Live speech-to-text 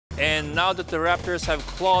And now that the Raptors have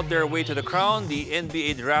clawed their way to the crown, the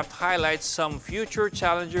NBA draft highlights some future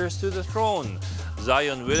challengers to the throne.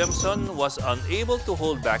 Zion Williamson was unable to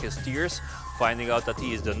hold back his tears, finding out that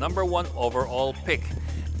he is the #1 overall pick.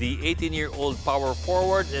 The 18-year-old power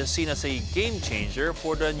forward is seen as a game changer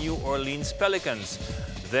for the New Orleans Pelicans.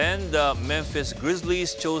 Then the Memphis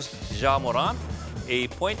Grizzlies chose Ja Morant, a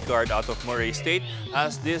point guard out of Murray State,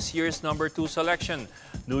 as this year's #2 selection.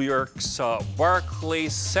 New York's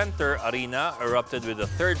Barclays Center Arena erupted with the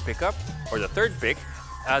third pick,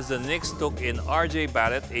 as the Knicks took in RJ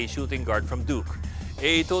Barrett, a shooting guard from Duke.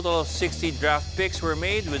 A total of 60 draft picks were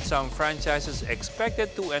made, with some franchises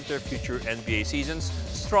expected to enter future NBA seasons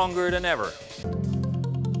stronger than ever.